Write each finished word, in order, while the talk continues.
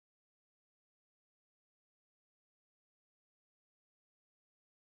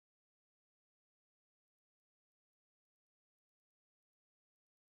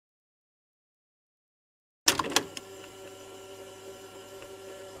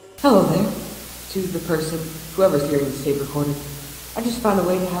Hello there, to the person, whoever's hearing this tape recorded. I just found a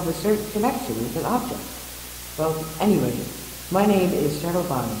way to have a certain connection with an object. Well, anyway, my name is Shadow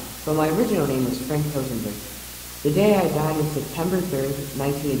Bonnie, but my original name was Frank Rosenberg. The day I died is September 3rd,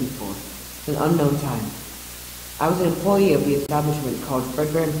 1984. It's an unknown time. I was an employee of the establishment called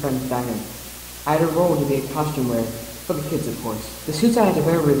Fredbear and Friends Diner. I had a role to be a costume wearer, for the kids of course. The suits I had to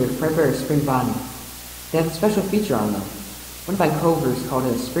wear were the Fredbear Spring Bonnie. They had a special feature on them. One of my coworkers called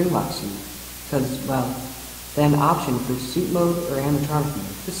it a springlock suit, because, well, they had an option for suit mode or animatronic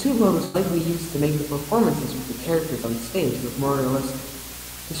mode. The suit mode was likely used to make the performances with the characters on stage look more realistic.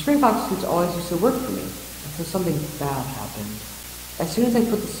 The springlock suits always used to work for me, until something bad happened. As soon as I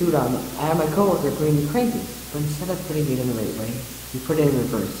put the suit on, I had my coworker putting me cranky, but instead of putting it in the right way, he put it in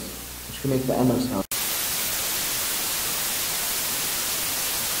reverse, which could make the endo sound.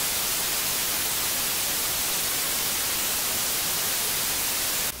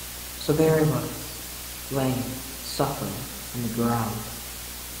 So there I was, laying, suffering, on the ground.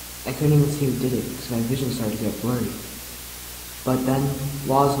 I couldn't even see who did it because my vision started to get blurry. But then,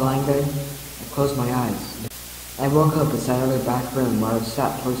 while I was lying there, I closed my eyes. I woke up inside another back room where I was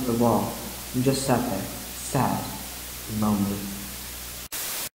sat towards the wall, and just sat there, sad and lonely.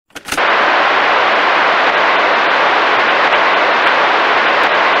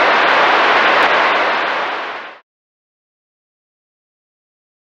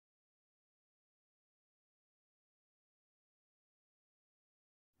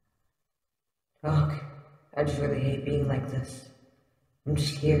 Ugh, I just really hate being like this. I'm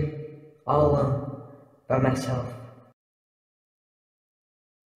just here, all alone, by myself.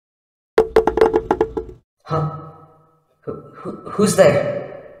 Huh? Who's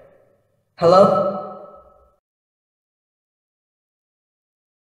there? Hello?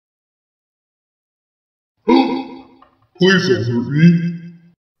 Please don't hurt me.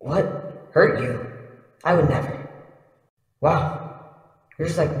 What? Hurt you? I would never. Wow, you're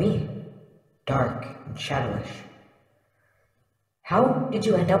just like me. Dark and shadowish. How did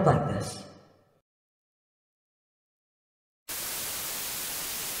you end up like this?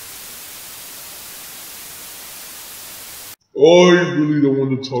 I really don't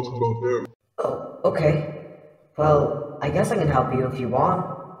want to talk about that. Oh, okay. Well, I guess I can help you if you want.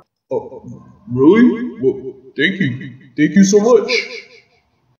 Oh, really? Well, thank you. Thank you so much.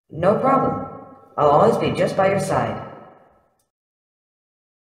 No problem. I'll always be just by your side.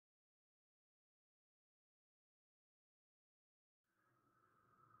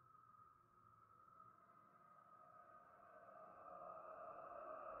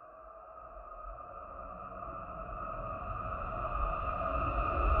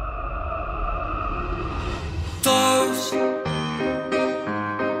 Close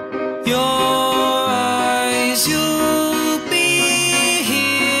your eyes, you'll be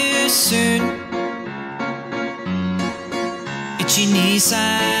here soon. 1、2、3、4、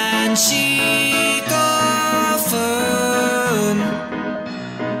5分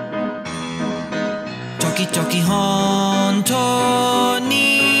時々本当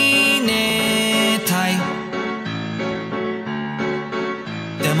に寝たい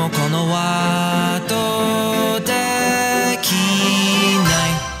でもこの後できな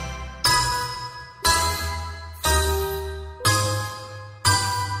い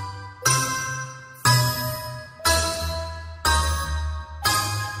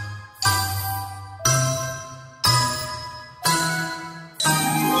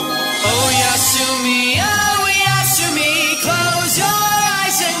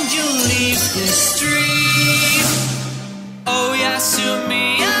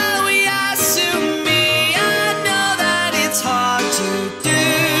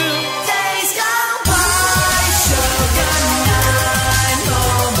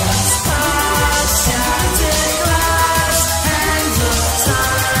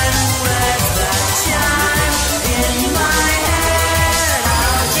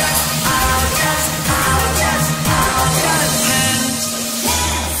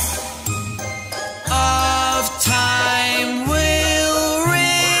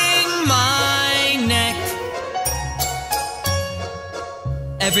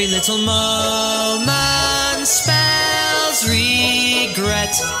Every little moment spells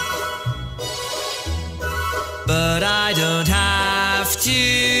regret But I don't have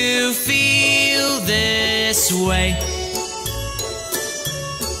to feel this way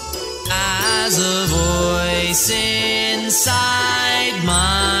As a voice inside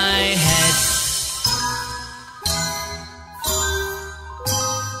my head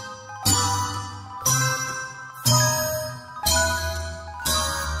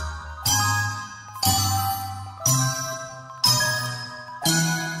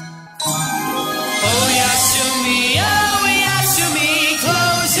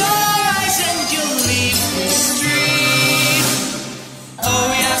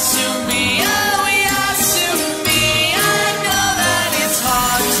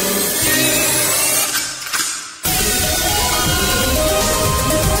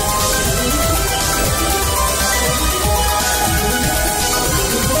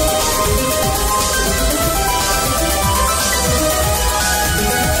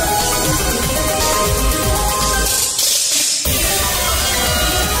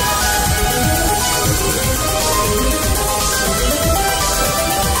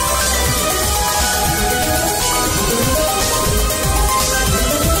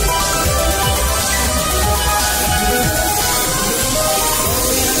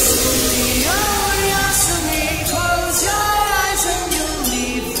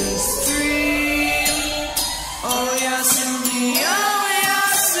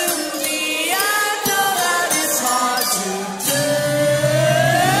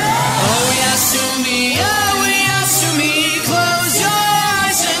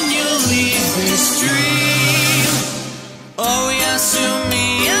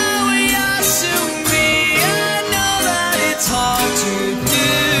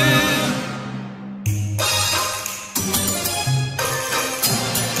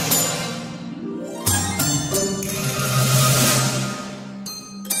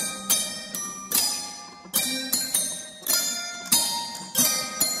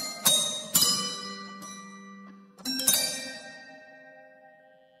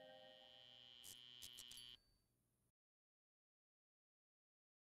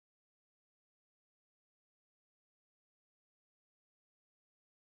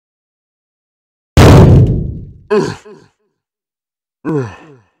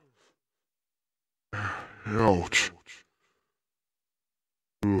Ouch.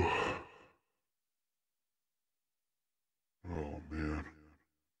 Ugh. Oh, man.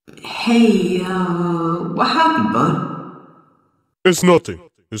 Hey, what happened, bud? It's nothing.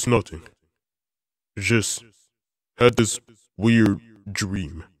 It's nothing. Just had this weird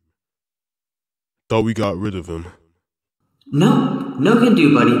dream. Thought we got rid of him. No can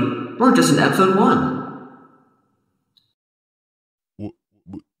do, buddy. We're just in episode 1.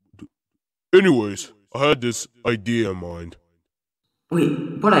 Anyways, I had this idea in mind. Wait,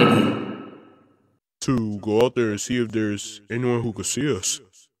 what idea? To go out there and see if there's anyone who could see us.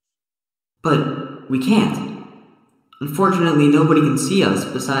 But we can't. Unfortunately, nobody can see us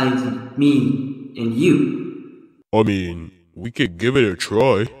besides me and you. I mean, we could give it a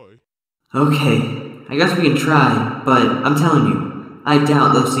try. Okay, I guess we can try, but I'm telling you, I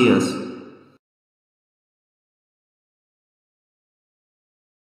doubt they'll see us.